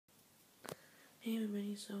Hey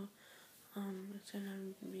everybody, so it's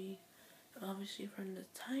gonna be obviously from the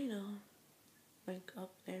title, like up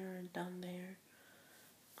there and down there.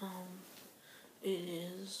 It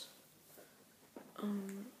is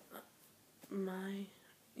my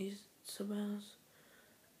Isabel's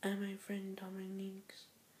and my friend Dominique's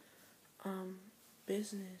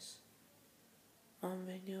business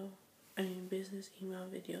video. I mean business email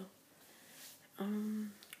video.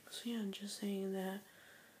 So yeah, I'm just saying that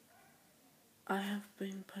I have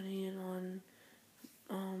been putting it on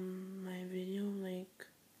my video, like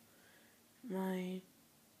my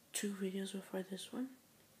 2 videos before this one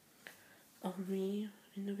of me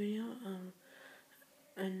in the video,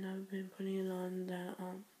 and I've been putting it on that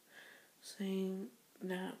saying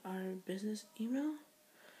that our business email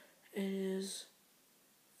is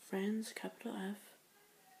friends, capital F,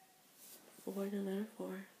 for the letter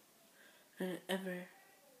 4, and ever,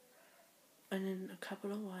 and then a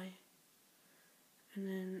capital Y, and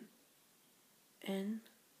then N,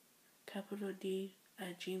 capital D,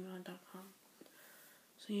 at gmail.com.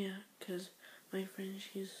 So yeah, because my friend,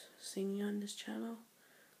 she's singing on this channel.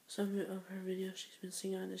 Some of her videos she's been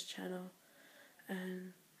singing on this channel,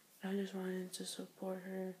 and I just wanted to support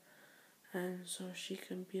her, and so she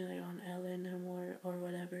can be like on Ellen and more or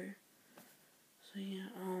whatever. So yeah,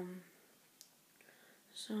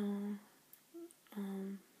 so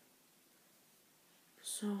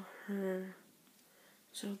so her,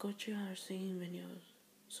 so go check out her singing videos.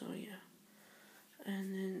 So yeah,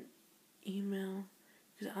 and then email,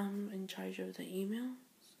 because I'm in charge of the emails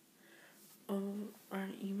of our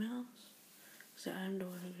emails, so I'm the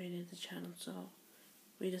one who created the channel. So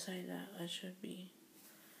we decided that I should be,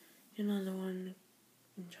 the one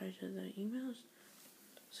in charge of the emails.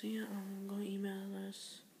 So yeah, I'm gonna email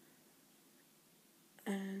us,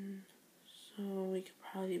 and so we could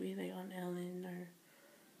probably be like on Ellen or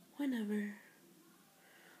whenever,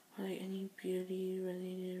 or like any beauty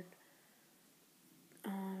related,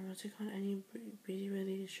 what's it called, any beauty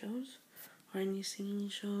related shows, or any singing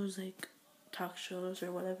shows, like talk shows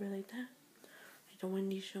or whatever like that, like the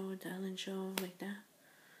Wendy show, the Ellen show, like that.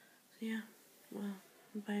 So yeah, well,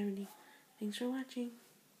 bye everybody. Thanks for watching.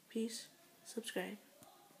 Peace. Subscribe.